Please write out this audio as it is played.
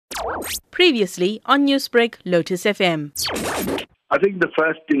Previously on Newsbreak, Lotus FM. I think the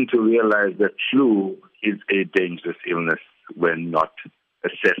first thing to realize that flu is a dangerous illness when not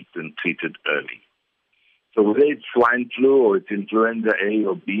assessed and treated early. So whether it's swine flu or it's influenza A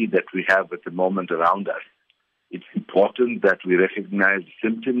or B that we have at the moment around us, it's important that we recognize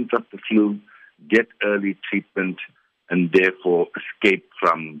symptoms of the flu, get early treatment, and therefore escape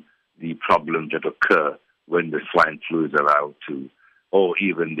from the problems that occur when the swine flu is allowed to, or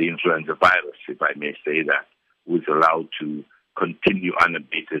even the influenza virus, if I may say that, was allowed to continue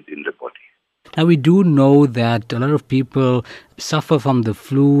unabated in the body. Now, we do know that a lot of people suffer from the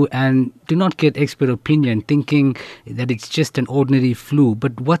flu and do not get expert opinion, thinking that it's just an ordinary flu.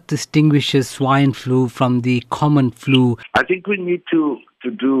 But what distinguishes swine flu from the common flu? I think we need to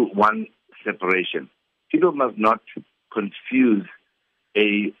do one separation. People must not confuse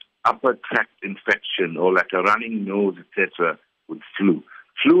a upper tract infection or like a running nose, etc., with flu.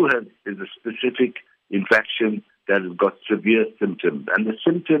 Flu is a specific infection that has got severe symptoms, and the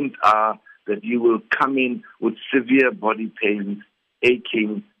symptoms are that you will come in with severe body pains,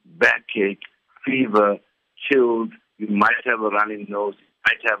 aching, backache, fever, chills. You might have a running nose, you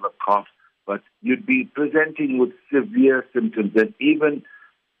might have a cough, but you'd be presenting with severe symptoms, and even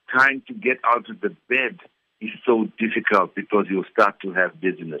trying to get out of the bed is so difficult because you'll start to have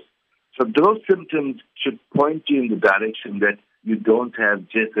dizziness. So those symptoms should point you in the direction that you don't have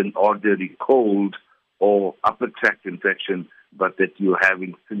just an ordinary cold or upper tract infection, but that you're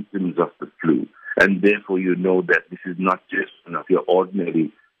having symptoms of the flu. And therefore you know that this is not just one of your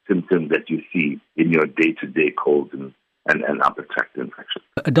ordinary symptoms that you see in your day-to-day colds and upper tract infection.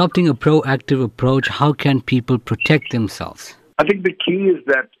 Adopting a proactive approach, how can people protect themselves? I think the key is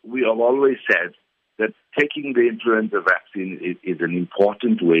that we have always said that taking the influenza vaccine is an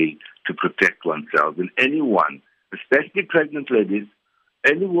important way to protect oneself. And anyone, especially pregnant ladies,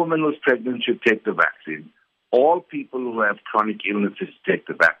 any woman who's pregnant should take the vaccine. All people who have chronic illnesses take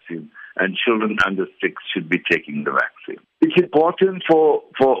the vaccine, and children under 6 should be taking the vaccine. It's important for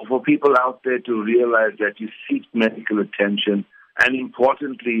people out there to realize that you seek medical attention, and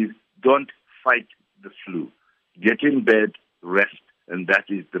importantly, don't fight the flu. Get in bed, rest, and that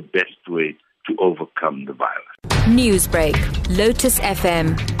is the best way to overcome the virus. Newsbreak, Lotus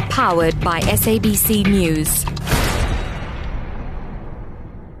FM, powered by SABC News.